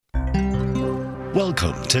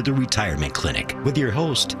Welcome to the Retirement Clinic with your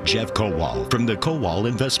host, Jeff Kowal from the Kowal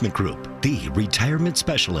Investment Group, the retirement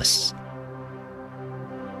specialists.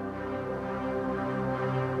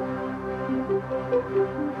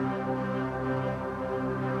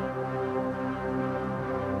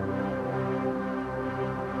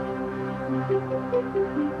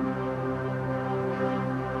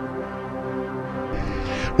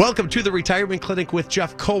 Welcome to the Retirement Clinic with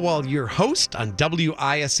Jeff Kowal, your host on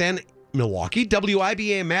WISN Milwaukee,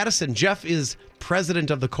 WIBA Madison. Jeff is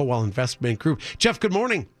president of the Kowal Investment Group. Jeff, good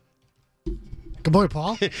morning. Good morning,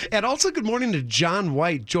 Paul. And also good morning to John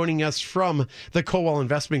White joining us from the Kowal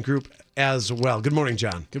Investment Group as well. Good morning,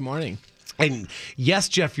 John. Good morning. And yes,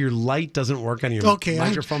 Jeff, your light doesn't work on your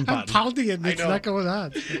microphone button. I'm pounding it and it's not going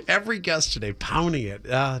on. Every guest today pounding it.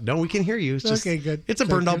 No, we can hear you. It's just, okay, good. It's a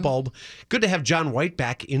burned out bulb. Good to have John White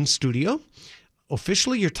back in studio.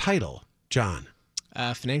 Officially, your title, John?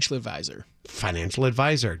 Financial advisor. Financial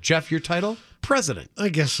advisor. Jeff, your title? President. I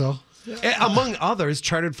guess so. Among others,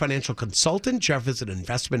 chartered financial consultant. Jeff is an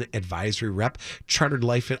investment advisory rep, chartered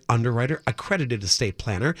life underwriter, accredited estate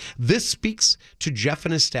planner. This speaks to Jeff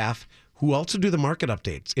and his staff, who also do the market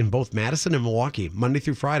updates in both Madison and Milwaukee, Monday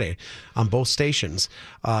through Friday on both stations.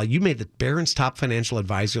 You made the Barron's Top Financial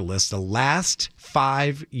Advisor list the last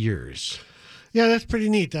 5 years. Yeah, that's pretty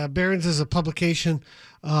neat. Barron's is a publication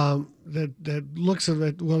that looks at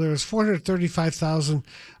it. Well, there's 435,000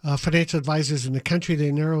 financial advisors in the country.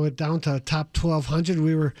 They narrow it down to a top 1,200.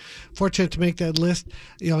 We were fortunate to make that list.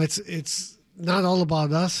 You know, it's not all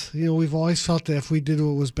about us. You know, we've always felt that if we did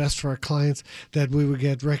what was best for our clients, that we would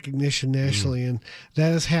get recognition nationally, and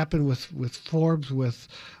that has happened with Forbes, with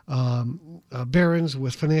Barron's,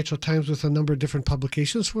 with Financial Times, with a number of different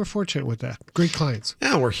publications. We're fortunate with that. Great clients.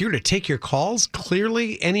 Yeah, we're here to take your calls.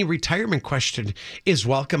 Clearly, any retirement question is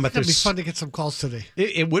welcome. But It'd be fun to get some calls today.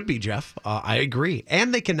 It would be, Jeff. I agree.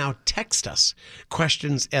 And they can now text us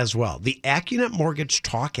questions as well. The AccuNet Mortgage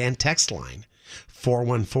talk and text line.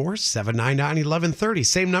 414-799-1130.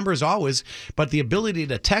 Same number as always, but the ability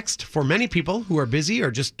to text for many people who are busy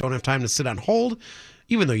or just don't have time to sit on hold,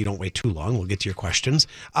 even though you don't wait too long, we'll get to your questions.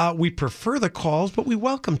 We prefer the calls, but we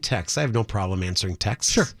welcome texts. I have no problem answering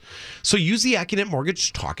texts. Sure. So use the AccuNet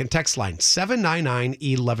Mortgage talk and text line,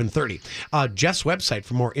 799-1130. Jeff's website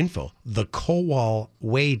for more info,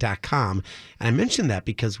 thekowalway.com. And I mentioned that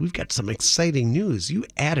because we've got some exciting news. You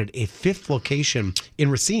added a 5th location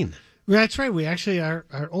in Racine. That's right. We actually are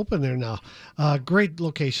open there now. Great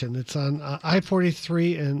location. It's on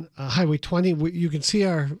I-43 and Highway 20. You can see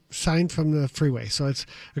our sign from the freeway. So it's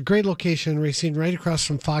a great location in Racine, right across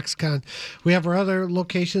from Foxconn. We have our other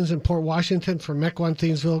locations in Port Washington, for Mequon,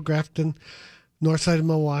 Thiensville, Grafton, north side of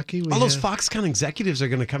Milwaukee. All those Foxconn executives are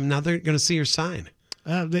going to come. Now they're going to see your sign.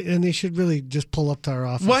 And they should really just pull up to our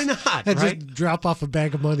office. Why not? And right? just drop off a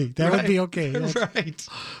bag of money. That would be okay. Right.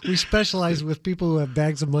 We specialize with people who have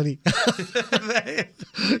bags of money.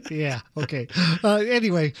 Yeah. Okay.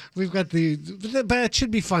 Anyway, we've got but it should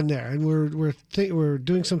be fun there, and we're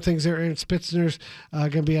doing some things there. Aaron Spitzner's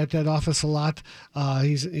going to be at that office a lot.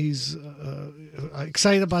 He's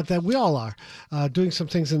excited about that. We all are doing some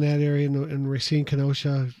things in that area in Racine,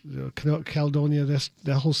 Kenosha, Caledonia. That's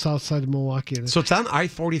the whole south side of Milwaukee. So it's on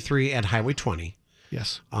I-43 and Highway 20.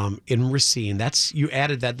 Yes. In Racine. You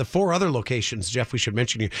added that. The 4 other locations, Jeff, we should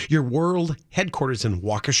mention your world headquarters in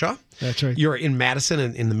Waukesha. That's right. You're in Madison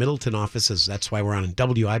and in the Middleton offices. That's why we're on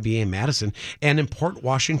WIBA Madison. And in Port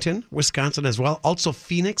Washington, Wisconsin as well. Also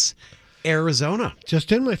Phoenix, Arizona.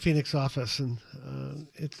 Just in my Phoenix office, and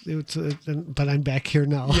but I'm back here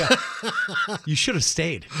now. Yeah. You should have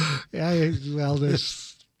stayed. Yeah. Well,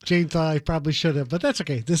 Jane thought I probably should have, but that's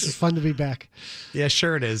okay. This is fun to be back. Yeah,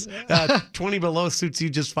 sure it is. 20 below suits you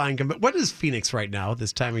just fine. But what is Phoenix right now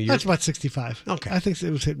this time of year? That's about 65. Okay. I think it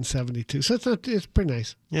was hitting 72, so it's pretty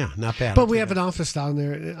nice. Yeah, not bad. But we have an office down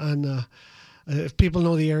there on. If people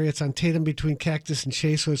know the area, it's on Tatum between Cactus and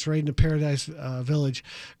Shea, so it's right in the Paradise Village.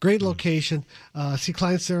 Great location. See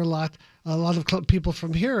clients there a lot. A lot of people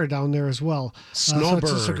from here are down there as well. Snowbirds.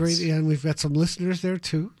 So it's just a great, and we've got some listeners there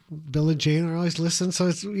too. Bill and Jane are always listening, so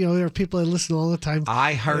it's there are people that listen all the time.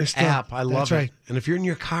 iHeart app, I love it. Right. And if you're in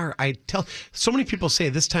your car, so many people say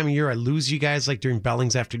this time of year I lose you guys like during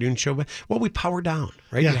Belling's afternoon show. But we power down,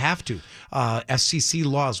 right? Yeah. You have to. FCC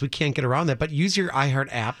laws, we can't get around that. But use your iHeart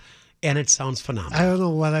app. and it sounds phenomenal. I don't know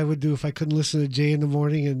what I would do if I couldn't listen to Jay in the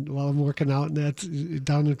morning and while I'm working out, and that's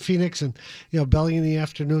down in Phoenix, and Belly in the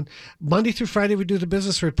afternoon. Monday through Friday we do the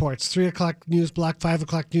business reports. 3 o'clock news block, 5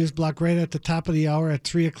 o'clock news block, right at the top of the hour at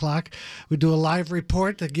 3 o'clock. We do a live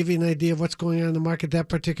report to give you an idea of what's going on in the market that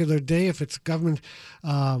particular day. If it's government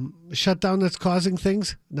shutdown that's causing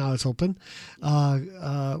things, now it's open.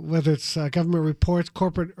 Whether it's government reports,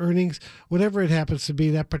 corporate earnings, whatever it happens to be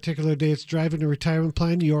that particular day, it's driving the retirement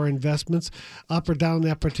plan, your investments, up or down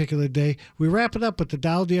that particular day. We wrap it up with the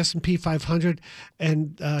Dow, the S&P 500,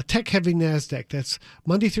 and tech-heavy NASDAQ. That's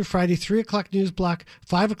Monday through Friday, 3 o'clock news block,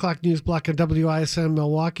 5 o'clock news block on WISN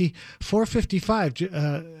Milwaukee,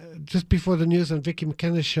 4:55, just before the news on Vicki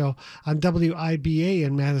McKenna's show on WIBA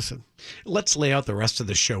in Madison. Let's lay out the rest of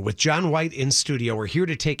the show. With John White in studio, we're here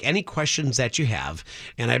to take any questions that you have.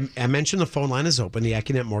 And I mentioned the phone line is open, the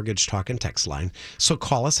AccuNet Mortgage Talk and Text line. So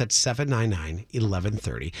call us at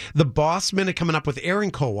 799-1130. The Boss Minute coming up with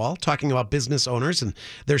Aaron Kowal, talking about business owners and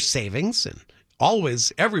their savings, and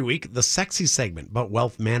always, every week, the sexy segment about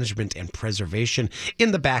wealth management and preservation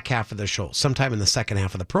in the back half of the show, sometime in the second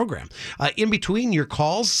half of the program. In between your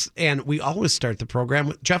calls, and we always start the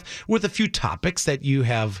program, Jeff, with a few topics that you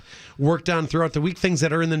have worked on throughout the week, things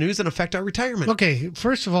that are in the news and affect our retirement. Okay,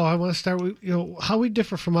 first of all, I want to start with, how we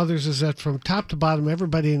differ from others is that from top to bottom,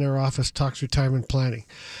 everybody in our office talks retirement planning,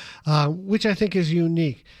 which I think is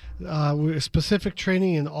unique. Specific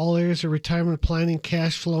training in all areas of retirement planning,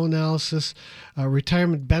 cash flow analysis,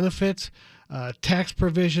 retirement benefits, tax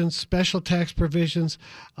provisions, special tax provisions,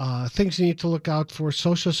 things you need to look out for,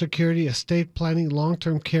 Social Security, estate planning,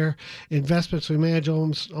 long-term care, investments. We manage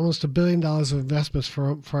almost $1 billion of investments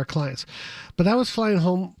for our clients. But I was flying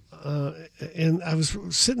home, and I was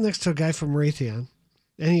sitting next to a guy from Raytheon,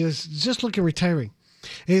 and he was just looking retiring.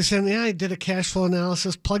 And he said, I did a cash flow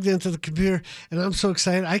analysis, plugged it into the computer, and I'm so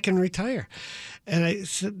excited I can retire. And I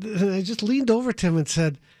just leaned over to him and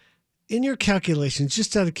said, in your calculations,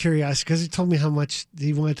 just out of curiosity, because he told me how much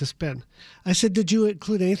he wanted to spend, I said, did you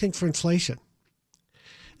include anything for inflation?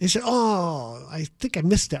 He said, I think I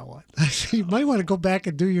missed that one. I said, you might want to go back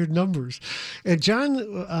and do your numbers. And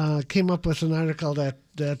John came up with an article that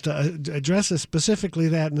addresses specifically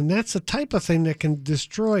that, and that's the type of thing that can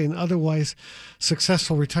destroy an otherwise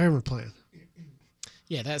successful retirement plan.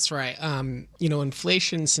 Yeah, that's right.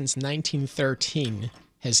 Inflation since 1913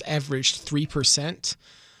 has averaged 3%.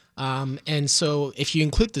 And so if you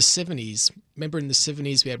include the 70s, remember in the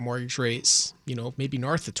 70s we had mortgage rates, maybe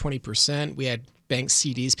north of 20%. We had bank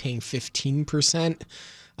CDs paying 15%.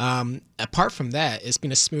 Apart from that, it's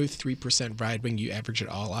been a smooth 3% ride when you average it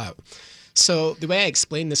all out. So the way I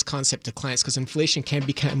explain this concept to clients, because inflation can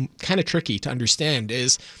become kind of tricky to understand,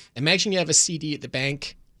 is imagine you have a CD at the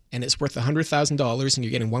bank and it's worth $100,000 and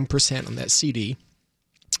you're getting 1% on that CD.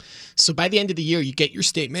 So by the end of the year, you get your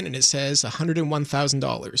statement and it says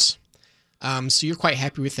 $101,000. So you're quite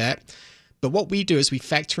happy with that. But what we do is we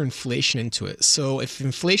factor inflation into it. So if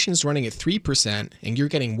inflation is running at 3% and you're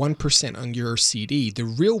getting 1% on your CD, the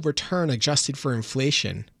real return adjusted for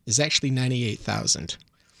inflation is actually $98,000.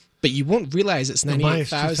 But you won't realize it's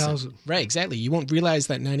 $98,000. Right, exactly. You won't realize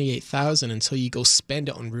that $98,000 until you go spend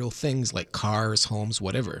it on real things like cars, homes,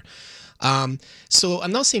 whatever. So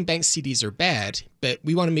I'm not saying bank CDs are bad, but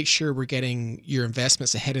we want to make sure we're getting your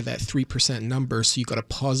investments ahead of that 3% number so you got a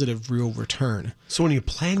positive real return. So when you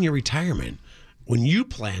plan your retirement, when you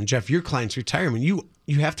plan, Jeff, your client's retirement, you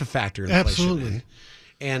have to factor inflation. Absolutely.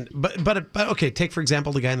 In. But okay, take for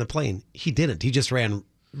example the guy in the plane. He didn't. He just ran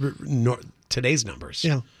today's numbers.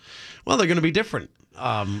 Yeah. Well, they're going to be different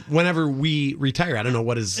whenever we retire. I don't know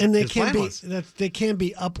what his plan was. They can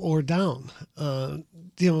be up or down.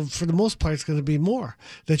 For the most part, it's going to be more,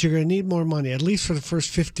 that you're going to need more money, at least for the first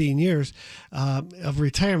 15 years of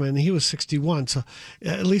retirement. And he was 61. So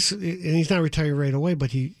at least, and he's not retiring right away,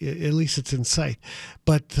 but at least it's in sight.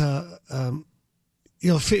 But,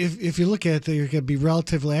 if you look at it, you're going to be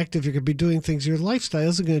relatively active. You're going to be doing things. Your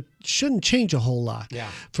lifestyle shouldn't change a whole lot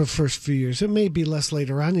for the first few years. It may be less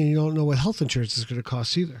later on, and you don't know what health insurance is going to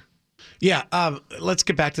cost either. Yeah, let's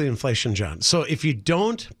get back to the inflation, John. So if you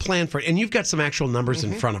don't plan for it, and you've got some actual numbers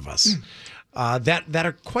in front of us that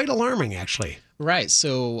are quite alarming, actually. Right.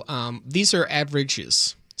 So these are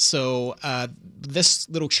averages. So this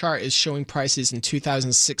little chart is showing prices in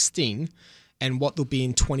 2016 and what they'll be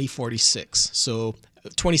in 2046. So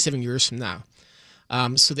 27 years from now.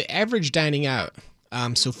 So the average dining out.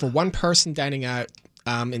 So for one person dining out,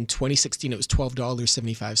 in 2016, it was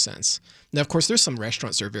 $12.75. Now, of course, there's some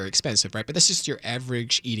restaurants that are very expensive, right? But that's just your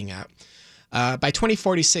average eating out. By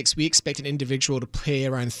 2046, we expect an individual to pay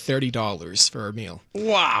around $30 for a meal.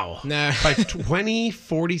 Wow. No. By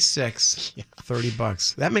 2046,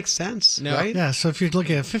 $30. That makes sense, No. right? Yeah, so if you're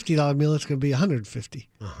looking at a $50 meal, it's going to be $150.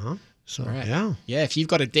 Uh-huh. So Right. Yeah. Yeah, if you've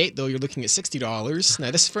got a date, though, you're looking at $60.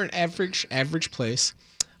 Now, this is for an average place.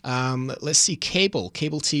 Let's see, cable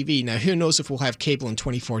TV. Now, who knows if we'll have cable in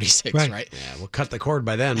 2046, right? Yeah, we'll cut the cord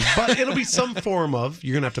by then. But it'll be some form of,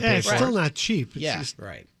 you're going to have to pay it's for still it. not cheap. It's Yeah. just-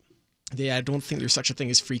 Right. Yeah, I don't think there's such a thing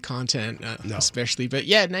as free content, No. especially. But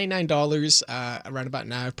yeah, $99 around about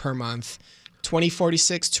now per month.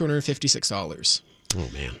 2046, $256. Oh,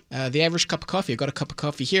 man. The average cup of coffee. I got a cup of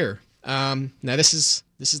coffee here. Now this is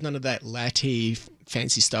none of that latte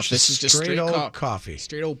fancy stuff. This is just straight old coffee.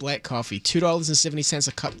 Straight old black coffee. $2.70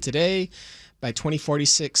 a cup today. By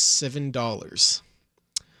 2046, $7.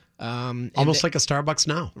 Almost like a Starbucks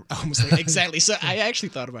now. Almost like, exactly. So I actually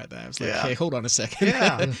thought about that. I was like, Yeah. hey, hold on a second.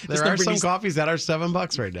 Yeah. This There are number some needs- coffees that are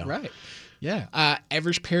 $7 right now. Right. Yeah.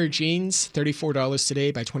 Average pair of jeans, $34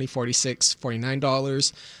 today. By 2046,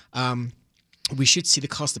 $49. We should see the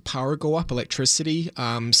cost of power go up, electricity.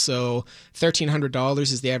 So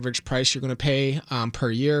 $1,300 is the average price you're going to pay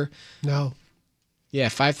per year. No. Yeah,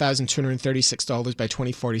 $5,236 by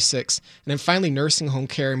 2046. And then finally, nursing home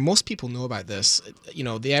care. Most people know about this. You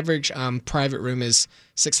know, the average private room is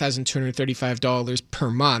 $6,235 per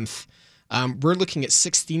month. We're looking at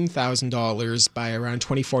 $16,000 by around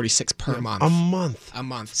 2046 per month. A month. A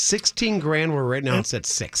month. 16 grand, where right now it's at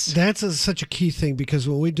 6. That's such a key thing because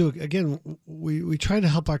when we do, again, we try to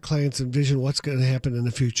help our clients envision what's going to happen in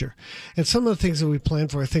the future. And some of the things that we plan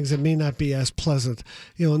for are things that may not be as pleasant.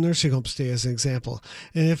 You know, a nursing home stay as an example.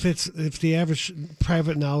 And if the average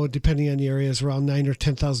private now, depending on the area, is around $9,000 or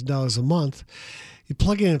 $10,000 a month, you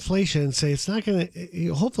plug in inflation and say it's not going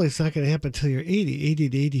to, hopefully it's not going to happen until you're 80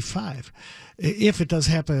 to 85. If it does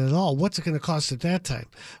happen at all, what's it going to cost at that time?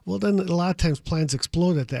 Well, then a lot of times plans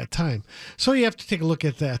explode at that time. So you have to take a look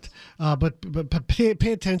at that. But pay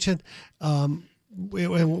attention. And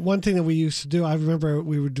one thing that we used to do, I remember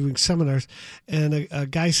we were doing seminars, and a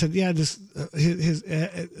guy said, "Yeah, this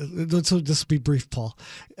will be brief, Paul.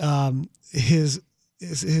 His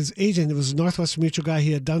agent, it was a Northwestern Mutual guy.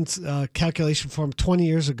 He had done calculation for him 20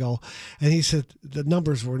 years ago, and he said the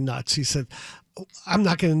numbers were nuts. He said, "I'm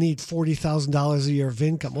not going to need $40,000 a year of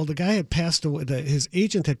income." Well, the guy had passed away. His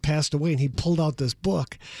agent had passed away, and he pulled out this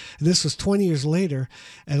book. And this was 20 years later,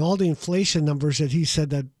 and all the inflation numbers that he said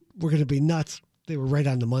that were going to be nuts, they were right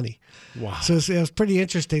on the money. Wow. So it was pretty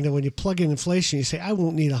interesting that when you plug in inflation, you say, "I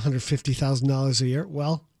won't need $150,000 a year."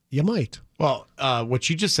 Well, you might. Well, what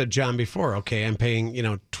you just said, John, before, okay, I'm paying,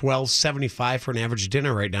 $12.75 for an average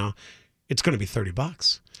dinner right now. It's going to be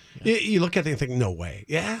 $30. Yeah. You look at it and think, no way.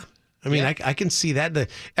 Yeah. I mean, Yeah. I can see that.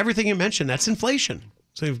 Everything you mentioned, that's inflation.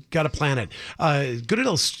 So you've got to plan it. Good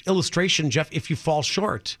illustration, Jeff, if you fall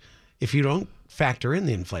short, if you don't factor in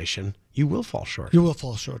the inflation, you will fall short. You will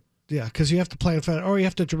fall short. Yeah, because you have to plan for that, or you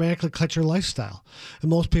have to dramatically cut your lifestyle, and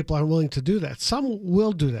most people aren't willing to do that. Some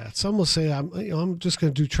will do that. Some will say, "I'm just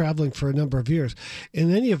going to do traveling for a number of years."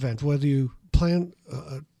 In any event, whether you plan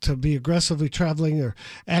to be aggressively traveling or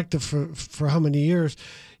active for how many years,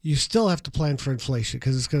 you still have to plan for inflation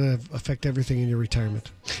because it's going to affect everything in your retirement.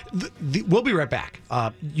 We'll be right back.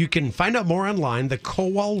 You can find out more online,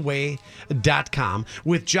 thekowalway.com,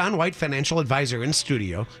 with John White, financial advisor, in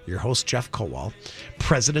studio, your host, Jeff Kowal,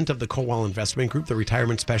 president of the Kowal Investment Group, the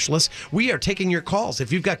retirement specialist. We are taking your calls.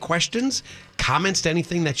 If you've got questions, comments to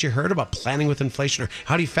anything that you heard about planning with inflation or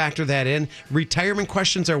how do you factor that in, retirement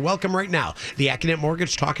questions are welcome right now. The Accunet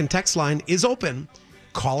Mortgage Talk and Text line is open.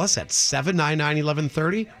 Call us at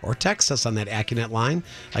 799-1130 or text us on that Accunet line.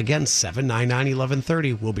 Again,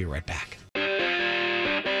 799-1130. We'll be right back.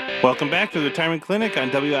 Welcome back to the Retirement Clinic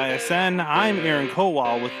on WISN. I'm Aaron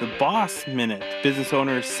Kowal with the Boss Minute, business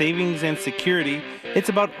owner savings and security. It's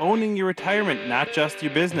about owning your retirement, not just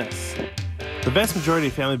your business. The vast majority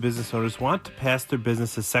of family business owners want to pass their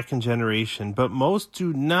business to second generation, but most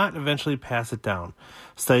do not eventually pass it down.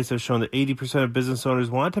 Studies have shown that 80% of business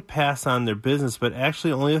owners want to pass on their business, but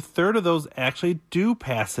actually only a third of those actually do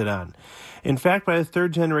pass it on. In fact, by the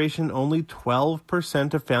third generation, only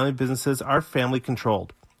 12% of family businesses are family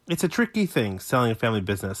controlled. It's a tricky thing, selling a family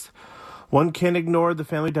business. One can't ignore the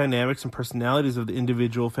family dynamics and personalities of the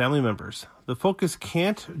individual family members. The focus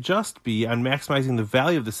can't just be on maximizing the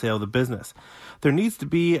value of the sale of the business. There needs to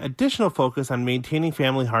be additional focus on maintaining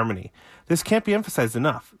family harmony. This can't be emphasized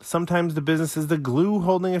enough. Sometimes the business is the glue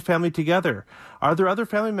holding a family together. Are there other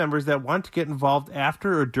family members that want to get involved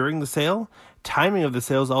after or during the sale? Timing of the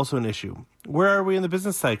sale is also an issue. Where are we in the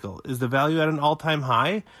business cycle? Is the value at an all-time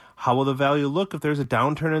high? How will the value look if there's a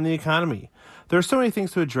downturn in the economy? There are so many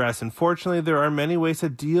things to address, and fortunately, there are many ways to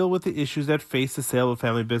deal with the issues that face the sale of a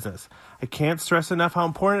family business. I can't stress enough how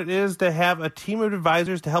important it is to have a team of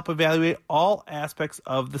advisors to help evaluate all aspects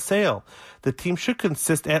of the sale. The team should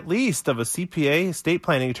consist at least of a CPA, estate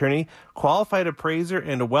planning attorney, qualified appraiser,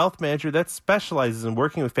 and a wealth manager that specializes in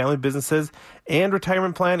working with family businesses and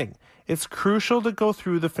retirement planning. It's crucial to go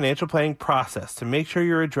through the financial planning process to make sure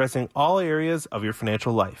you're addressing all areas of your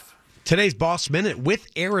financial life. Today's Boss Minute with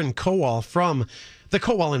Aaron Kowal from the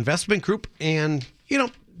Kowal Investment Group and,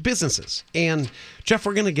 businesses. And Jeff,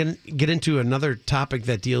 we're going to get into another topic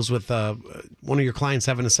that deals with one of your clients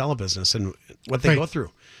having to sell a business and what they go through.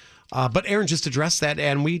 But Aaron just addressed that,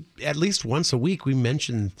 and we, at least once a week, we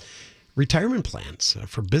mention retirement plans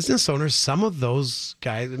for business owners. Some of those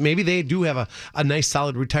guys, maybe they do have a nice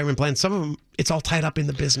solid retirement plan. Some of them, it's all tied up in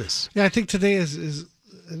the business. Yeah, I think today is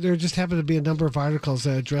there just happen to be a number of articles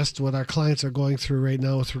that addressed what our clients are going through right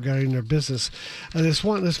now with regarding their business. And this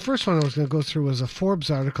first one I was going to go through was a Forbes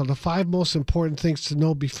article, the 5 most important things to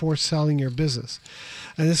know before selling your business.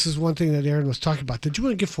 And this is one thing that Aaron was talking about. Did you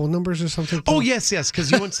want to give phone numbers or something, Paul? Oh, yes,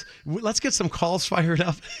 because let's get some calls fired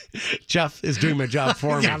up. Jeff is doing my job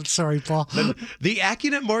for me. Yeah, I'm sorry, Paul. The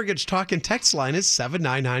AccuNet Mortgage talk and text line is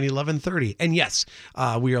 799-1130. And yes,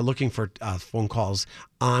 we are looking for phone calls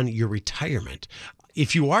on your retirement.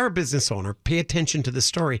 If you are a business owner, pay attention to this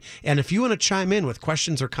story. And if you want to chime in with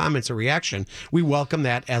questions or comments or reaction, we welcome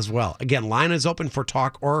that as well. Again, line is open for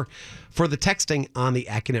talk or for the texting on the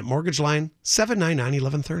AccuNet Mortgage line,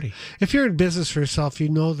 799-1130. If you're in business for yourself, you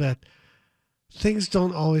know that things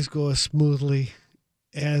don't always go as smoothly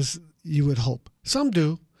as you would hope. Some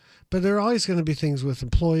do, but there are always going to be things with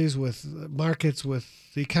employees, with markets, with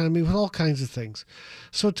the economy, with all kinds of things.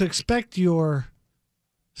 So to expect your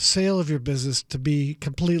sale of your business to be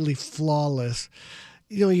completely flawless,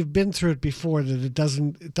 you've been through it before, that it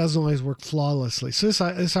doesn't always work flawlessly. So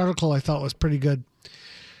this article I thought was pretty good.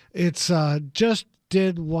 It's it's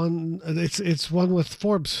one with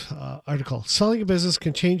Forbes article. Selling a business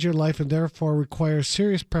can change your life and therefore requires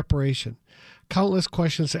serious preparation. Countless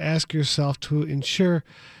questions to ask yourself to ensure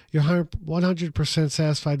you're 100%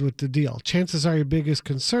 satisfied with the deal. Chances are your biggest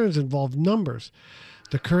concerns involve numbers,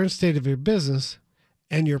 the current state of your business,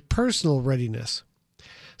 and your personal readiness.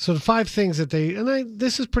 So the 5 things that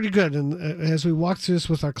this is pretty good. And as we walked through this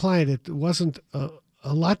with our client, it wasn't a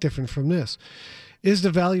lot different from this. Is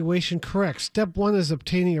the valuation correct? Step 1 is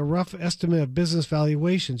obtaining a rough estimate of business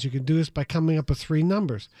valuations. You can do this by coming up with 3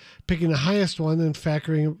 numbers, picking the highest one and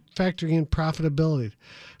factoring in profitability.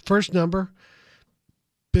 First number,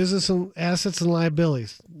 business and assets and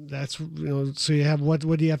liabilities. That's, so you have what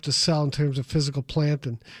do you have to sell in terms of physical plant.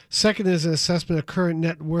 And second is an assessment of current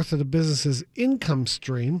net worth of the business's income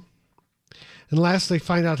stream. And lastly,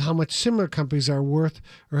 find out how much similar companies are worth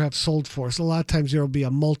or have sold for. So a lot of times there will be a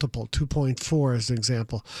multiple, 2.4 as an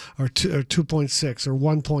example, or 2.6 or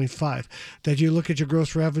 1.5, that you look at your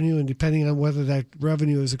gross revenue, and depending on whether that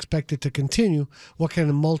revenue is expected to continue, what kind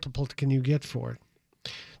of multiple can you get for it?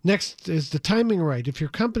 Next is the timing right. If your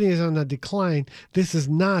company is on a decline, this is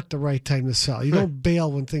not the right time to sell. You don't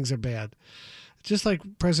bail when things are bad. Just like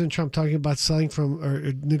President Trump talking about selling from or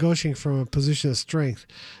negotiating from a position of strength.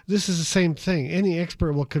 This is the same thing. Any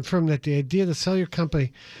expert will confirm that the idea to sell your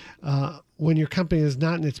company when your company is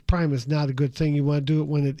not in its prime is not a good thing. You want to do it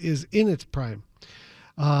when it is in its prime.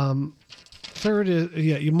 Third is,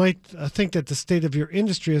 you might think that the state of your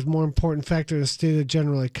industry is a more important factor than the state of the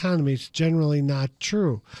general economy. It's generally not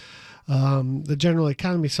true. The general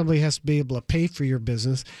economy, somebody has to be able to pay for your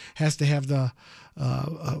business, has to have the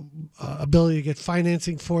ability to get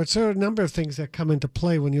financing for it. So there are a number of things that come into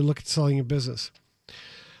play when you look at selling your business.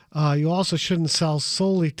 You also shouldn't sell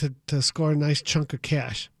solely to score a nice chunk of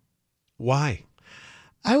cash. Why?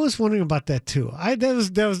 I was wondering about that too.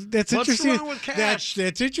 That's What's interesting. wrong with cash?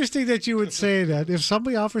 That's interesting that you would say that. If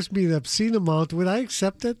somebody offers me an obscene amount, would I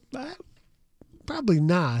accept it? Probably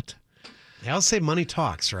not. I'll say money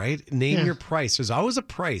talks, right? Name your price. There's always a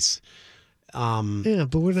price. But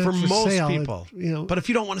we're not for most sale. people. But if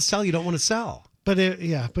you don't want to sell, you don't want to sell. But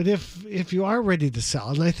if you are ready to sell,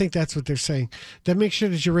 and I think that's what they're saying, then make sure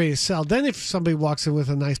that you're ready to sell. Then if somebody walks in with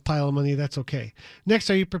a nice pile of money, that's okay. Next,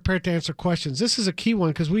 are you prepared to answer questions? This is a key one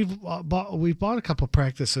because we've bought a couple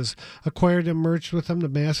practices, acquired and merged with them, the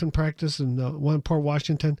Masson practice and one in Port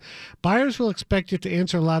Washington. Buyers will expect you to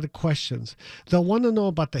answer a lot of questions. They'll want to know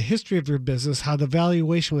about the history of your business, how the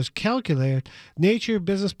valuation was calculated, nature of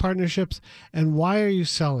business partnerships, and why are you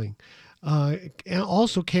selling? And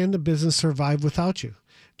also, can the business survive without you?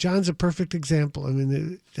 John's a perfect example. I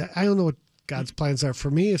mean, I don't know what God's plans are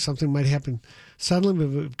for me. If something might happen suddenly,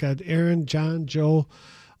 but we've got Aaron, John, Joe,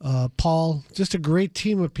 Paul, just a great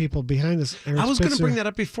team of people behind us. Aaron I was going to Spitzer. bring that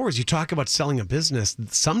up before. As you talk about selling a business,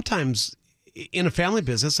 sometimes in a family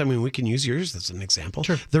business, I mean, we can use yours as an example.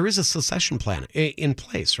 Sure. There is a succession plan in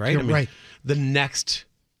place, right? You're I mean, right. The next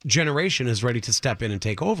generation is ready to step in and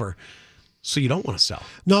take over. So you don't want to sell.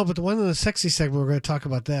 No, but the one in the sexy segment, we're going to talk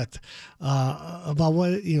about that. About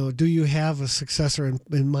what, do you have a successor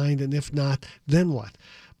in mind? And if not, then what?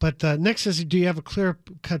 But next is, do you have a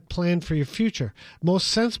clear-cut plan for your future? Most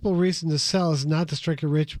sensible reason to sell is not to strike a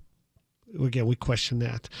rich. Again, we question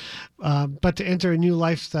that. But to enter a new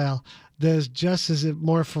lifestyle that is just as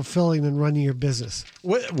more fulfilling than running your business.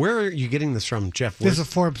 Where are you getting this from, Jeff? This is a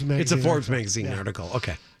Forbes magazine. It's a Forbes article. magazine article.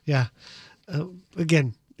 Okay. Yeah.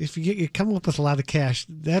 Again, if you come up with a lot of cash,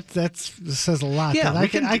 that says a lot. Yeah, I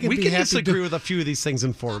can we be can happy disagree with a few of these things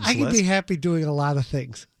in Forbes I can list. be happy doing a lot of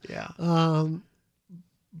things. Yeah.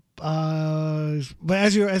 But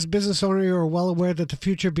as a business owner, you're well aware that the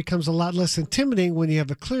future becomes a lot less intimidating when you have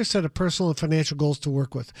a clear set of personal and financial goals to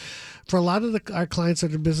work with. For a lot of our clients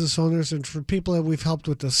that are business owners, and for people that we've helped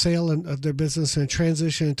with the sale of their business and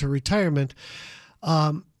transition into retirement,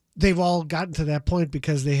 they've all gotten to that point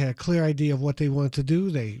because they had a clear idea of what they wanted to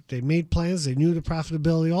do. They made plans. They knew the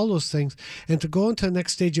profitability, all those things. And to go into the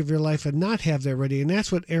next stage of your life and not have that ready, and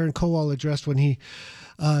that's what Aaron Kowal addressed when he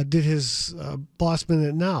did his Boss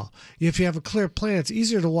Minute Now. If you have a clear plan, it's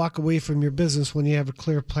easier to walk away from your business when you have a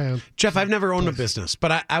clear plan. Jeff, I've never owned a business,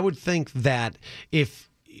 but I would think that if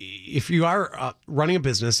you are running a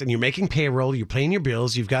business and you're making payroll, you're paying your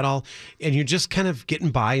bills, you've got all, and you're just kind of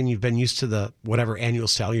getting by and you've been used to the whatever annual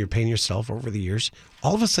salary you're paying yourself over the years,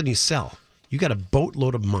 all of a sudden you sell. You got a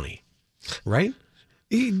boatload of money, right?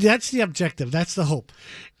 That's the objective. That's the hope.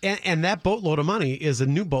 And that boatload of money is a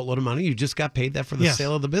new boatload of money. You just got paid that for the Yes.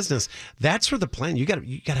 sale of the business. That's for the plan. You got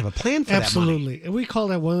to have a plan for Absolutely. that money. And we call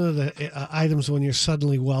that one of the items when you're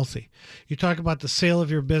suddenly wealthy. You talk about the sale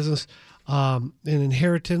of your business, an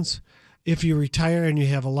inheritance. If you retire and you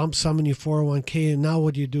have a lump sum in your 401k, and now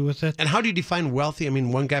what do you do with it? And how do you define wealthy? I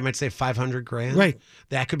mean, one guy might say 500 grand. Right.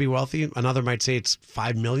 That could be wealthy. Another might say it's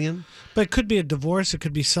 5 million. But it could be a divorce. It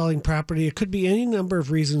could be selling property. It could be any number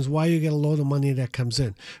of reasons why you get a load of money that comes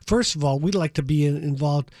in. First of all, we'd like to be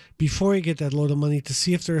involved before you get that load of money to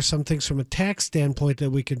see if there are some things from a tax standpoint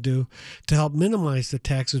that we could do to help minimize the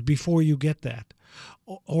taxes before you get that.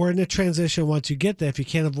 Or in a transition, once you get that, if you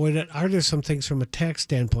can't avoid it, are there some things from a tax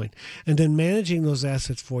standpoint? And then managing those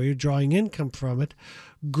assets for you, drawing income from it,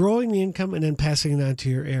 growing the income, and then passing it on to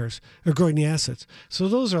your heirs, or growing the assets. So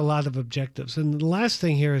those are a lot of objectives. And the last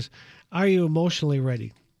thing here is, are you emotionally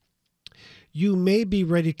ready? You may be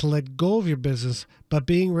ready to let go of your business, but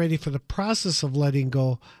being ready for the process of letting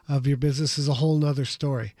go of your business is a whole nother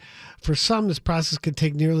story. For some, this process could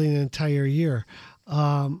take nearly an entire year.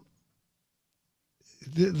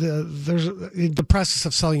 There's the process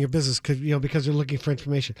of selling your business could, because you're looking for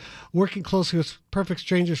information. Working closely with perfect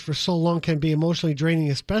strangers for so long can be emotionally draining,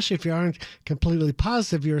 especially if you aren't completely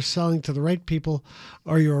positive you're selling to the right people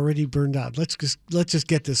or you're already burned out. Let's just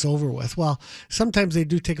get this over with. Well, sometimes they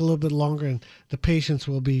do take a little bit longer, and the patience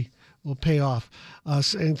will pay off.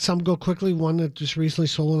 And some go quickly. One that just recently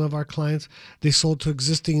sold, one of our clients, they sold to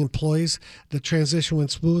existing employees. The transition went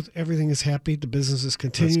smooth. Everything is happy. The business is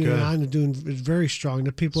continuing on and doing very strong.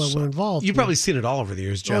 The people that were involved. You've probably seen it all over the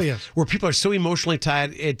years, Jeff. Oh, yes. Where people are so emotionally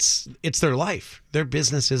tied, it's their life. Their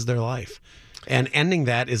business is their life. And ending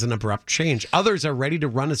that is an abrupt change. Others are ready to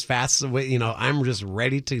run as fast as I'm just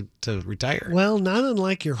ready to retire. Well, not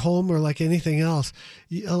unlike your home or like anything else.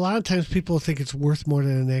 A lot of times people think it's worth more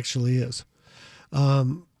than it actually is.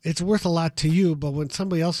 It's worth a lot to you, but when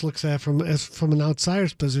somebody else looks at it from an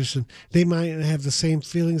outsider's position, they might have the same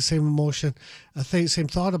feeling, the same emotion, same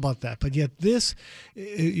thought about that. But yet this,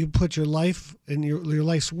 you put your life and your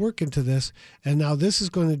life's work into this, and now this is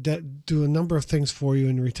going to do a number of things for you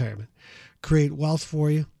in retirement. Create wealth for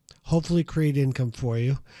you, hopefully create income for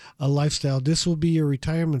you, a lifestyle. This will be your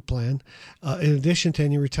retirement plan, in addition to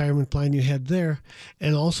any retirement plan you had there,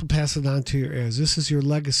 and also pass it on to your heirs. This is your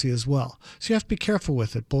legacy as well. So you have to be careful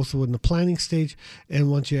with it, both in the planning stage and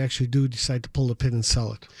once you actually do decide to pull the pin and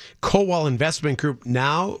sell it. Kowal Investment Group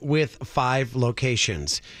now with 5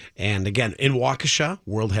 locations. And again, in Waukesha,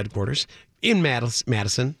 world headquarters, in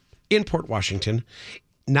Madison, in Port Washington,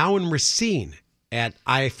 now in Racine, at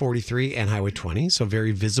I-43 and Highway 20, so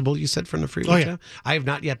very visible, you said, from the freeway. Oh, yeah. I have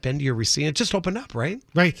not yet been to your Racine. It just opened up, right?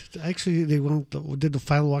 Right. Actually, they did the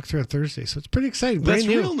final walkthrough on Thursday, so it's pretty exciting. Brand That's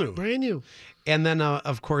new. real new. Brand new. And then,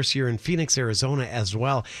 of course, you're in Phoenix, Arizona as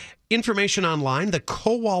well. Information online,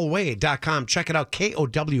 thekowalway.com. Check it out.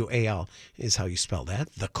 KOWAL is how you spell that.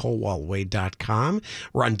 Thekowalway.com.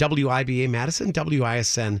 We're on WIBA Madison,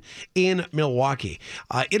 WISN in Milwaukee.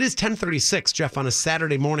 It is 10:36, Jeff, on a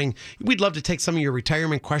Saturday morning. We'd love to take some of your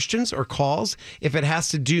retirement questions or calls. If it has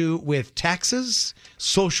to do with taxes,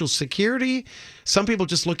 Social Security, some people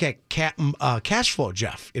just look at cash flow,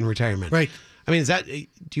 Jeff, in retirement. Right. I mean,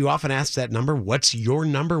 do you often ask that number? What's your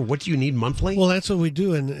number? What do you need monthly? Well, that's what we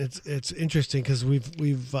do, and it's interesting because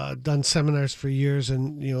we've done seminars for years,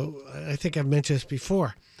 and I think I've mentioned this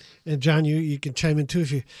before, and John, you can chime in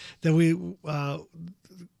too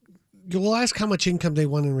you'll ask how much income they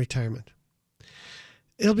want in retirement.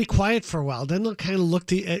 It'll be quiet for a while, then they'll kind of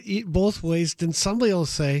look at both ways. Then somebody will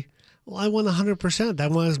say, well, I want 100%. I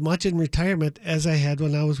want as much in retirement as I had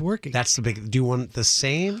when I was working. That's the big. Do you want the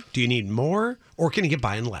same? Do you need more? Or can you get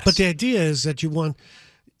by in less? But the idea is that you want,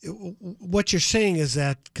 what you're saying is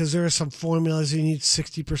that, because there are some formulas, you need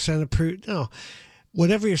 60% approved. No.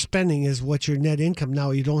 Whatever you're spending is what your net income.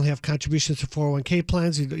 Now, you don't have contributions to 401k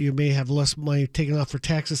plans. You may have less money taken off for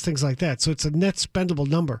taxes, things like that. So it's a net spendable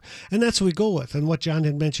number. And that's what we go with. And what John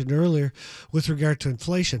had mentioned earlier with regard to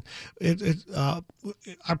inflation. Our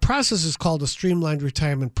process is called a streamlined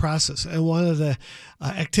retirement process. And one of the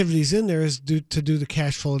activities in there is to do the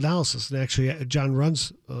cash flow analysis. And actually, John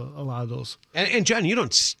runs a lot of those. And John, you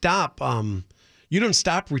don't stop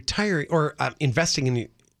retiring or investing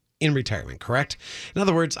in retirement, correct? In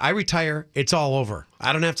other words, I retire, it's all over.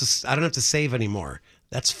 I don't have to save anymore.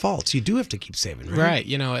 That's false. You do have to keep saving, right?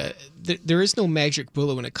 Right. There is no magic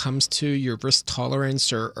bullet when it comes to your risk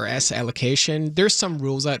tolerance or asset allocation. There's some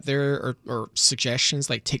rules out there or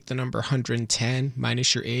suggestions, like take the number 110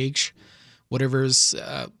 minus your age. Whatever's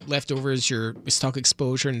left over is your stock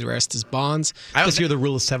exposure, and the rest is bonds. I always hear the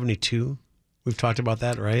rule of 72. We've talked about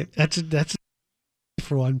that, right? That's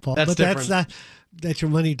for one, Paul. That's but different. That's not that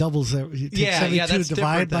your money doubles. You take 72,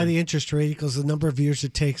 divide by the interest rate equals the number of years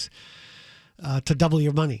it takes to double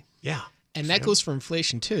your money. Yeah. And that goes for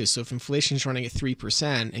inflation too. So if inflation is running at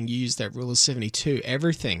 3% and you use that rule of 72,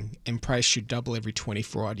 everything in price should double every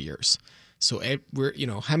 24 odd years. So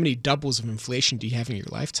how many doubles of inflation do you have in your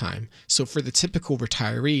lifetime? So for the typical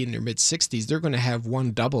retiree in their mid 60s, they're going to have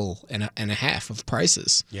one double and a half of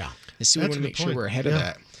prices. Yeah. And so we want to make sure we're ahead of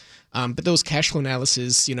that. But those cash flow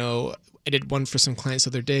analysis, I did one for some clients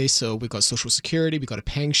the other day. So we got Social Security, we got a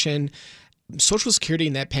pension. Social Security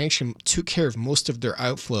and that pension took care of most of their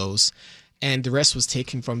outflows, and the rest was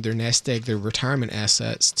taken from their nest egg, their retirement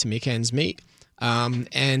assets, to make ends meet.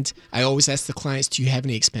 And I always ask the clients, do you have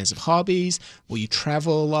any expensive hobbies? Will you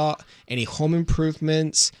travel a lot? Any home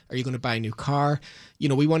improvements? Are you going to buy a new car?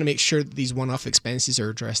 We want to make sure that these one-off expenses are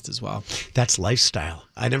addressed as well. That's lifestyle.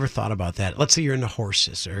 I never thought about that. Let's say you're into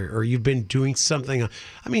horses or you've been doing something.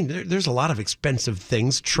 I mean, there's a lot of expensive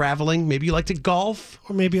things. Traveling. Maybe you like to golf.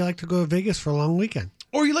 Or maybe you like to go to Vegas for a long weekend.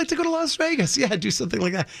 Or you like to go to Las Vegas. Yeah, do something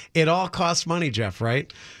like that. It all costs money, Jeff,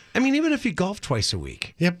 right? I mean, even if you golf twice a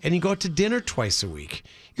week and you go out to dinner twice a week,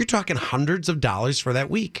 you're talking hundreds of dollars for that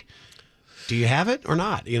week. Do you have it or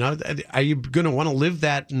not? Are you going to want to live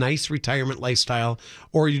that nice retirement lifestyle,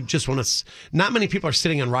 or you just want to? Not many people are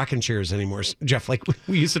sitting on rocking chairs anymore, Jeff, like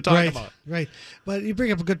we used to talk about. Right. But you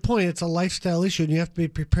bring up a good point. It's a lifestyle issue, and you have to be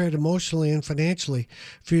prepared emotionally and financially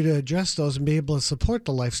for you to address those and be able to support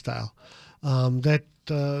the lifestyle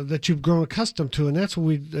that you've grown accustomed to, and that's what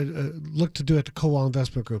we look to do at the Kowal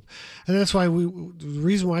Investment Group. And that's why the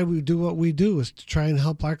reason why we do what we do is to try and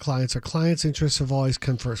help our clients. Our clients' interests have always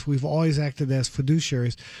come first. We've always acted as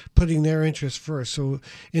fiduciaries, putting their interests first. So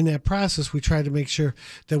in that process, we try to make sure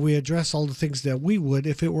that we address all the things that we would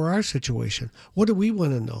if it were our situation. What do we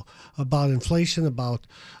want to know about inflation, about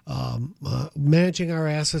managing our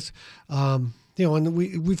assets? And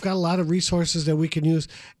we've got a lot of resources that we can use.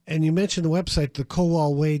 And you mentioned the website,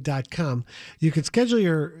 thekowalway.com. You can schedule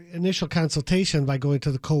your initial consultation by going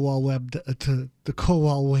to the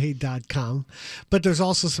thekowalway.com. But there's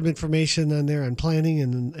also some information on there on planning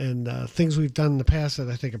and things we've done in the past that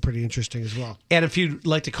I think are pretty interesting as well. And if you'd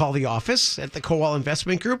like to call the office at the Kowal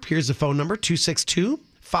Investment Group, here's the phone number,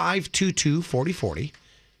 262-522-4040.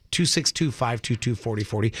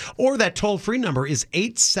 262-522-4040, or that toll-free number is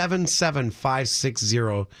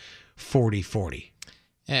 877-560-4040.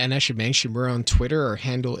 And I should mention, we're on Twitter. Our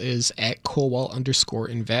handle is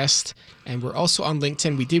 @Kowal_invest. And we're also on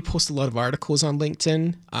LinkedIn. We do post a lot of articles on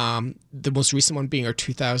LinkedIn. The most recent one being our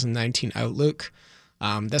 2019 Outlook.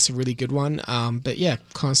 That's a really good one. But yeah,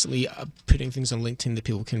 constantly putting things on LinkedIn that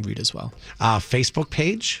people can read as well. Facebook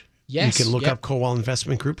page? Yes. You can look up Kowal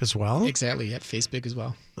Investment Group as well. Exactly. Yeah, Facebook as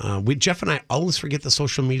well. Jeff and I always forget the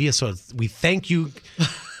social media, so we thank you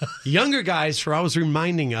Younger guys are always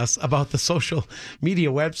reminding us about the social media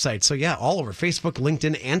website. So, yeah, all over Facebook,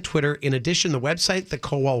 LinkedIn, and Twitter. In addition, the website,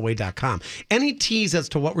 thekowalway.com. Any tease as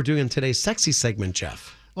to what we're doing in today's sexy segment,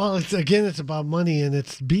 Jeff? Well, it's about money, and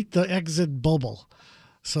it's beat the exit bubble.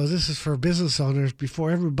 So this is for business owners.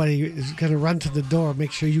 Before everybody is going to run to the door,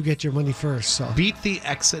 make sure you get your money first. So Beat the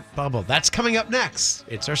exit bubble. That's coming up next.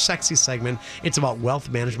 It's our sexy segment. It's about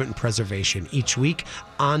wealth management and preservation each week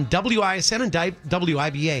on WISN and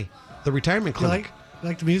WIBA, the Retirement Clinic. You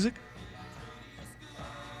like the music?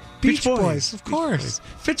 Beach Boys, of course.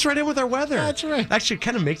 Fits right in with our weather. That's right. Actually,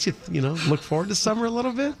 kind of makes you, look forward to summer a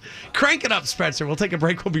little bit. Crank it up, Spencer. We'll take a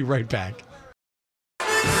break. We'll be right back.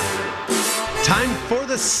 Time for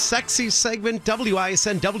the sexy segment,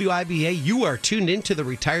 WISN, WIBA. You are tuned into the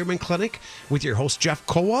Retirement Clinic with your host, Jeff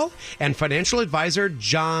Kowal, and financial advisor,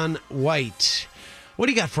 John White. What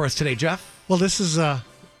do you got for us today, Jeff? Well, this is, I'm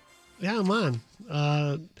on.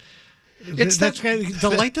 The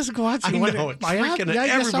light doesn't go out. So I know, it's freaking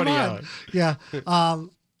everybody out. Yeah.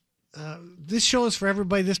 This show is for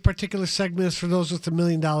everybody. This particular segment is for those with $1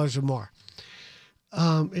 million or more.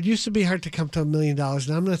 It used to be hard to come to $1 million, and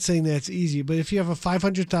I'm not saying that's easy, but if you have a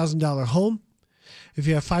 $500,000 home, if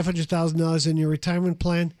you have $500,000 in your retirement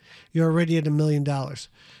plan, you're already at $1 million.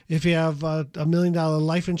 If you have a $1 million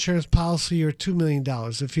life insurance policy, you're at $2 million.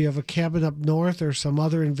 If you have a cabin up north or some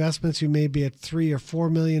other investments, you may be at $3 or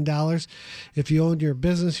 $4 million. If you own your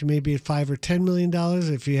business, you may be at $5 or $10 million.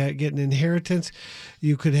 If you get an inheritance,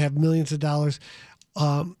 you could have millions of dollars.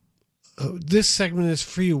 This segment is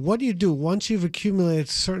for you. What do you do once you've accumulated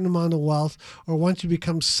a certain amount of wealth, or once you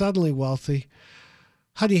become suddenly wealthy?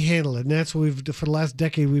 How do you handle it? And that's what for the last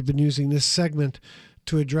decade, we've been using this segment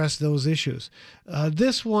to address those issues.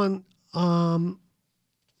 This one, I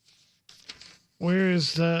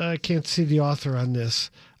can't see the author on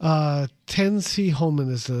this. Ten-C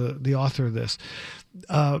Holman is the author of this.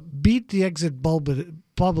 Beat the Exit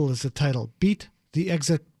Bubble is the title. Beat the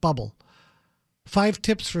Exit Bubble. 5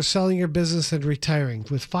 tips for selling your business and retiring.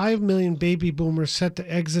 With 5 million baby boomers set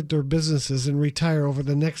to exit their businesses and retire over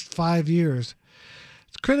the next 5 years,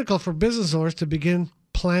 it's critical for business owners to begin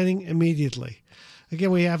planning immediately.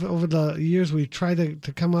 Again, we have over the years, we've tried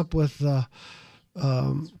to come up with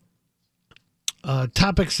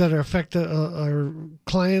topics that affect our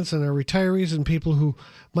clients and our retirees and people who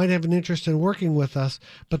might have an interest in working with us.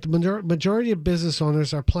 But the majority of business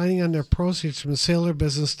owners are planning on their proceeds from the sale of their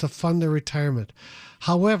business to fund their retirement.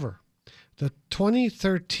 However, the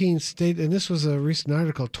 2013 and this was a recent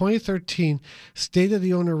article, 2013 State of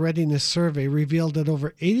the Owner Readiness Survey revealed that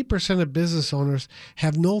over 80% of business owners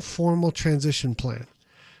have no formal transition plan.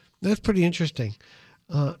 That's pretty interesting.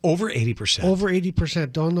 Over 80%. Over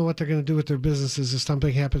 80% don't know what they're going to do with their businesses if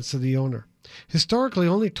something happens to the owner. Historically,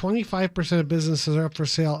 only 25% of businesses are up for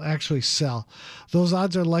sale actually sell. Those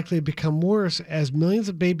odds are likely to become worse as millions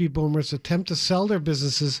of baby boomers attempt to sell their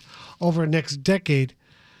businesses over the next decade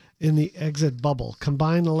in the exit bubble.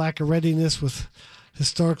 Combine the lack of readiness with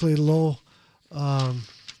historically low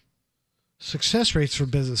success rates for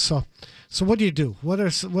business. So what do you do? What are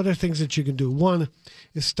things that you can do? One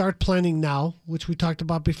is start planning now, which we talked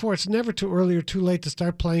about before. It's never too early or too late to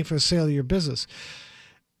start planning for the sale of your business.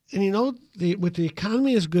 And with the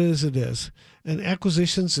economy as good as it is, and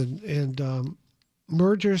acquisitions and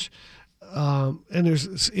mergers, and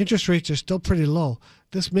there's interest rates are still pretty low,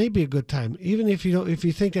 this may be a good time. Even if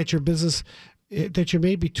you think that your business that you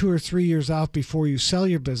may be 2 or 3 years out before you sell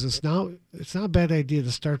your business, now it's not a bad idea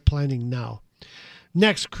to start planning now.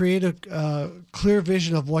 Next, create a clear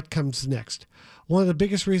vision of what comes next. One of the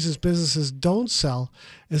biggest reasons businesses don't sell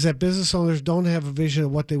is that business owners don't have a vision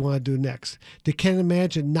of what they want to do next. They can't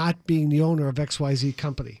imagine not being the owner of XYZ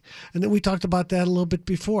company. And then we talked about that a little bit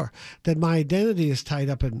before, that my identity is tied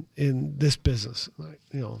up in this business.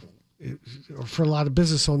 For a lot of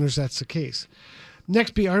business owners, that's the case.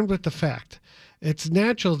 Next, be armed with the fact. It's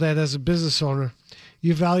natural that as a business owner,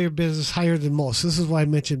 you value your business higher than most. This is what I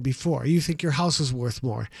mentioned before. You think your house is worth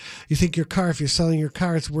more. You think your car, if you're selling your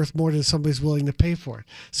car, it's worth more than somebody's willing to pay for it.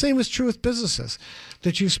 Same is true with businesses.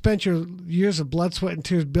 That you've spent your years of blood, sweat, and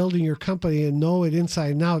tears building your company and know it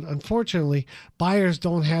inside and out. Unfortunately, buyers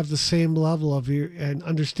don't have the same level of and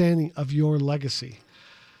understanding of your legacy.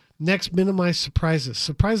 Next, minimize surprises.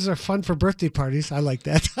 Surprises are fun for birthday parties. I like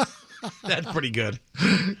that. That's pretty good.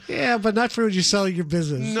 Yeah, but not for when you're selling your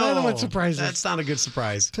business. No, I don't want surprises. That's not a good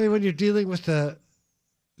surprise. Tell you, when you're dealing with with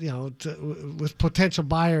potential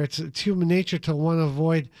buyer, it's human nature to want to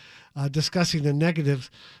avoid discussing the negatives,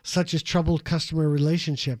 such as troubled customer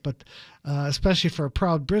relationship. But especially for a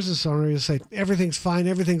proud business owner, you say everything's fine,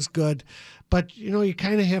 everything's good. But, you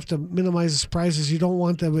kind of have to minimize the surprises. You don't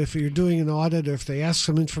want them, if you're doing an audit or if they ask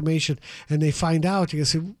some information and they find out, you can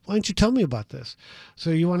say, why don't you tell me about this? So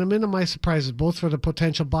you want to minimize surprises, both for the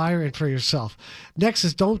potential buyer and for yourself. Next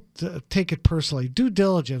is don't take it personally. Due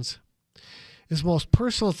diligence is the most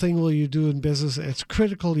personal thing will you do in business. It's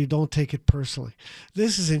critical you don't take it personally.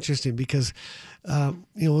 This is interesting because,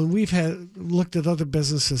 when we've looked at other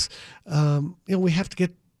businesses, we have to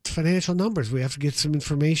get financial numbers. We have to get some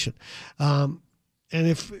information. And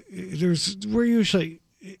if we're usually,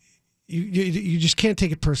 you just can't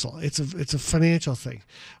take it personal. It's a financial thing.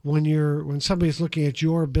 When somebody's looking at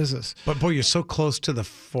your business. But boy, you're so close to the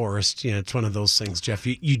forest. It's one of those things, Jeff.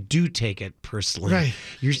 You do take it personally. Right.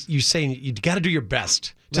 You're saying you got to do your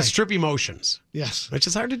best to strip emotions. Yes. Which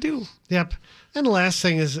is hard to do. Yep. And the last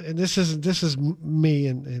thing is, and this is me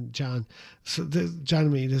and John. So John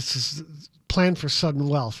and me, this is plan for sudden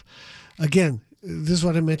wealth. Again, this is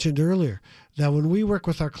what I mentioned earlier, that when we work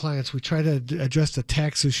with our clients, we try to address the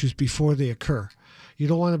tax issues before they occur. You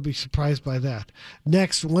don't want to be surprised by that.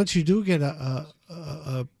 Next, once you do get a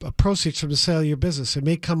proceeds from the sale of your business, it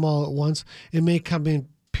may come all at once, it may come in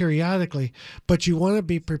periodically, but you want to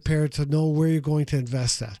be prepared to know where you're going to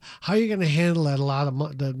invest that. How are you going to handle that, a lot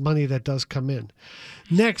of the money that does come in?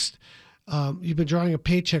 Next, you've been drawing a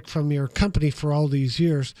paycheck from your company for all these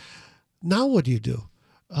years. Now what do you do?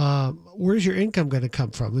 Where's your income going to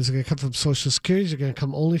come from? Is it going to come from Social Security? Is it going to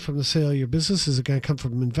come only from the sale of your business? Is it going to come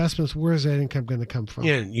from investments? Where is that income going to come from?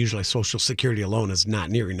 Yeah, and usually Social Security alone is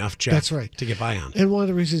not near enough, Jeff. That's right. To get by on. And one of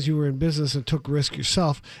the reasons you were in business and took risk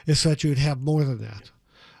yourself is so that you would have more than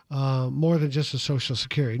that, more than just a Social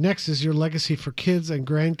Security. Next is your legacy for kids and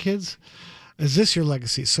grandkids. Is this your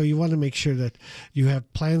legacy? So you want to make sure that you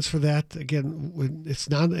have plans for that. Again, when it's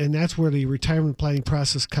not, and that's where the retirement planning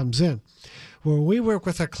process comes in. When we work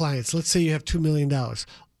with our clients, let's say you have $2 million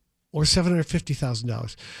or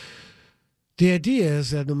 $750,000. The idea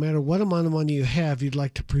is that no matter what amount of money you have, you'd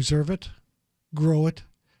like to preserve it, grow it,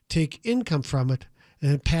 take income from it, and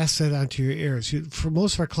then pass that on to your heirs. For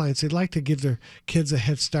most of our clients, they'd like to give their kids a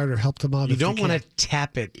head start or help them out. You don't want to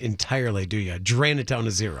tap it entirely, do you? Drain it down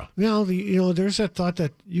to zero. There's that thought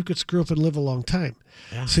that you could screw up and live a long time.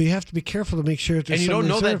 Yeah. So you have to be careful to make sure that there's and you don't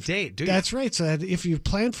reserve. know that date, do you? That's right. So that if you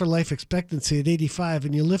plan for life expectancy at 85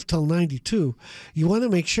 and you live till 92, you want to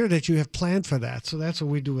make sure that you have planned for that. So that's what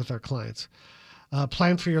we do with our clients.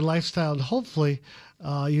 Plan for your lifestyle, and hopefully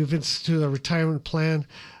you've instituted a retirement plan,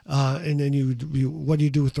 and then what do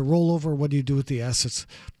you do with the rollover? What do you do with the assets?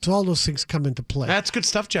 So all those things come into play. That's good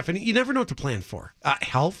stuff, Jeff. And you never know what to plan for.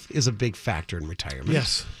 Health is a big factor in retirement.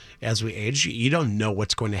 Yes. As we age, you don't know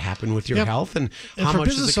what's going to happen with your health and how for much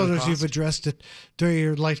business is it going to owners, cost. you've addressed it during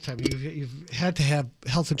your lifetime. You've had to have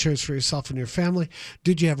health insurance for yourself and your family.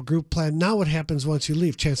 Did you have a group plan? Now what happens once you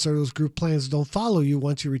leave? Chances are those group plans don't follow you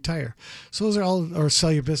once you retire. So those are all, or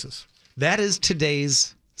sell your business. That is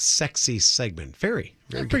today's sexy segment. Very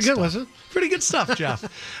pretty good, wasn't it? Pretty good stuff, Jeff.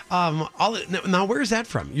 Now, where's that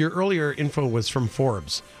from? Your earlier info was from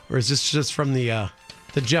Forbes, or is this just from the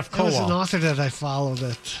Jeff Kowal? There was an author that I follow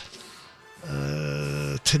that.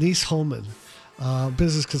 Denise Holman,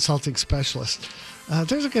 business consulting specialist.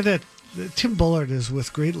 There's a guy that Tim Bullard is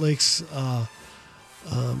with Great Lakes.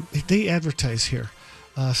 They advertise here,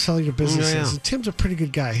 selling your businesses. Yeah. And Tim's a pretty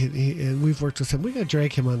good guy, and we've worked with him. We got to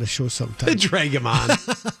drag him on the show sometime. Drag him on.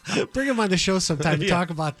 Bring him on the show sometime to talk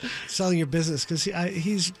about selling your business, because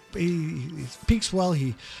he speaks well.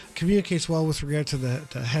 He communicates well with regard to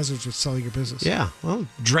the hazards with selling your business. Yeah, well,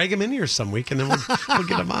 drag him in here some week, and then we'll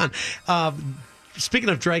get him on. Speaking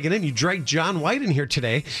of dragging in, you dragged John White in here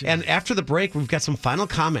today. And after the break, we've got some final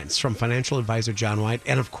comments from financial advisor John White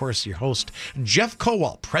and, of course, your host, Jeff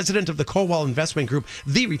Kowal, president of the Kowal Investment Group,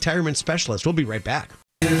 the retirement specialist. We'll be right back.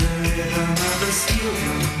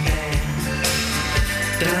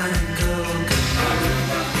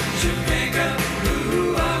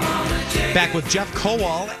 Back with Jeff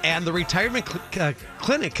Kowal, and the Retirement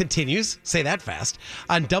Clinic continues, say that fast,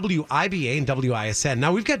 on WIBA and WISN.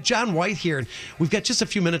 Now, we've got John White here, and we've got just a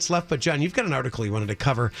few minutes left, but John, you've got an article you wanted to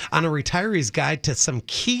cover on a retiree's guide to some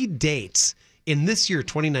key dates in this year,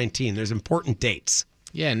 2019. There's important dates.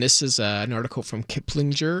 Yeah, and this is an article from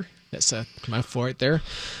Kiplinger. That's a mouthful right there.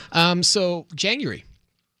 So, January.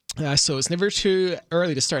 So it's never too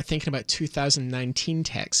early to start thinking about 2019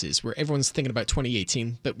 taxes, where everyone's thinking about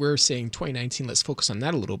 2018, but we're saying 2019. Let's focus on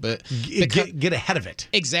that a little bit. Get ahead of it.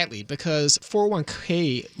 Exactly, because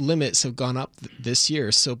 401k limits have gone up this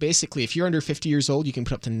year. So basically, if you're under 50 years old, you can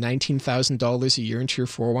put up to $19,000 a year into your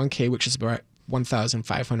 401k, which is about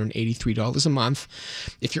 $1,583 a month.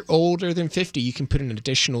 If you're older than 50, you can put an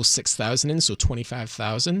additional $6,000 in, so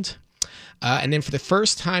 $25,000. And then for the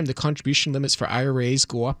first time, the contribution limits for IRAs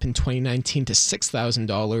go up in 2019 to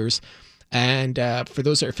 $6,000. And for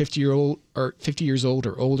those that are 50 years old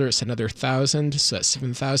or older, it's another $1,000, so that's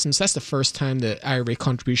 $7,000. So that's the first time the IRA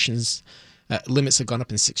contributions limits have gone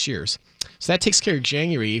up in 6 years. So that takes care of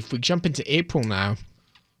January. If we jump into April now,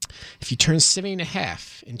 if you turn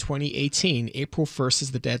 70.5 in 2018, April 1st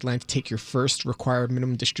is the deadline to take your first required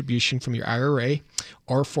minimum distribution from your IRA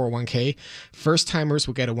or 401k. First timers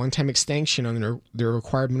will get a one-time extension on their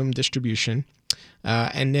required minimum distribution.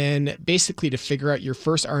 And then basically to figure out your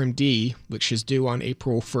first RMD, which is due on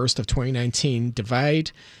April 1st of 2019,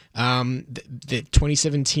 divide the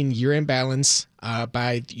 2017 year-end balance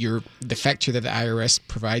by the factor that the IRS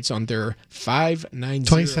provides on their 590.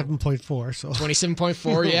 27.4. So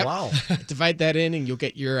 27.4, yeah. Wow. Divide that in and you'll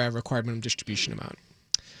get your required minimum distribution amount.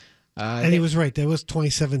 And he was right. That was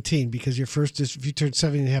 2017 because if you turned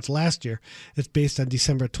 70.5 last year, it's based on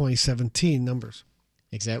December 2017 numbers.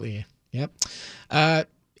 Exactly. Yep.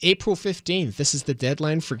 April 15th, this is the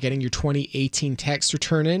deadline for getting your 2018 tax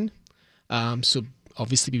return in. So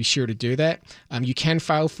obviously be sure to do that. You can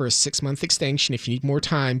file for a 6-month extension if you need more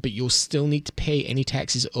time, but you'll still need to pay any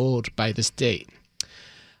taxes owed by this date.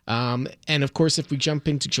 And of course, if we jump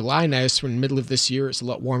into July now, so we're in the middle of this year, it's a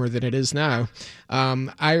lot warmer than it is now.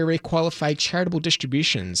 IRA qualified charitable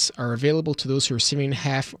distributions are available to those who are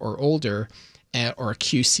 70.5 or older, or a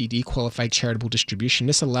QCD qualified charitable distribution.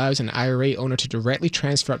 This allows an IRA owner to directly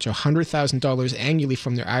transfer up to $100,000 annually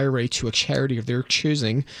from their IRA to a charity of their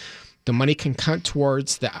choosing. The money can count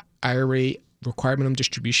towards the IRA required minimum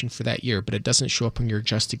distribution for that year, but it doesn't show up on your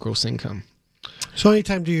adjusted gross income. So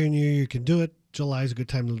anytime during the year you can do it. July is a good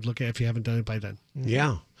time to look at if you haven't done it by then.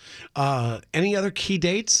 Yeah. Any other key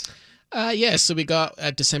dates? So we got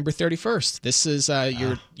December 31st. This is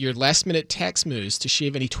your last minute tax moves to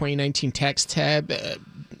shave any 2019 tax tab.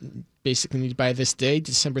 Basically need by this day.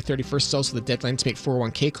 December 31st is also the deadline to make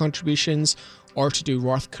 401k contributions or to do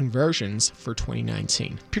Roth conversions for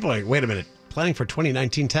 2019. People are like, wait a minute. Planning for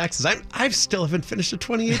 2019 taxes. I still haven't finished the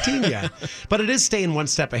 2018 yet, but it is staying one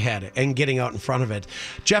step ahead and getting out in front of it.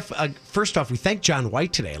 Jeff, first off, we thank John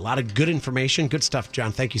White today. A lot of good information, good stuff,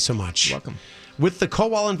 John. Thank you so much. You're welcome. With the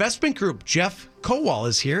Kowal Investment Group, Jeff Kowal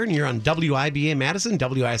is here, and you're on WIBA Madison,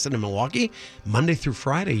 WISN in Milwaukee, Monday through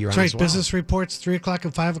Friday. You're on as well. Business reports, 3 o'clock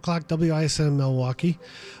and 5 o'clock, WISN in Milwaukee,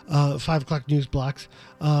 5 o'clock news blocks,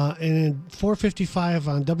 and then 4:55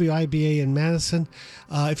 on WIBA in Madison.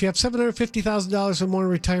 If you have $750,000 or more in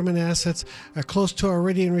retirement assets, are close to or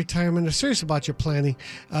already in retirement, or serious about your planning,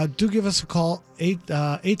 do give us a call,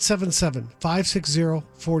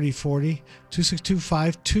 877-560-4040,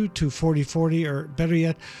 262-522-4040, or better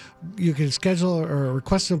yet, you can schedule or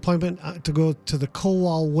request an appointment to go to the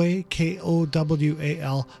Kowal Way, Kowal,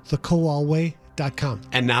 thekowalway.com.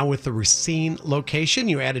 And now with the Racine location,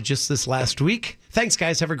 you added just this last week. Thanks,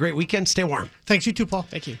 guys. Have a great weekend. Stay warm. Thanks, you too, Paul.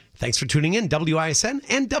 Thank you. Thanks for tuning in. WISN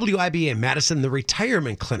and WIBA Madison, the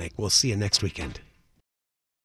Retirement Clinic. We'll see you next weekend.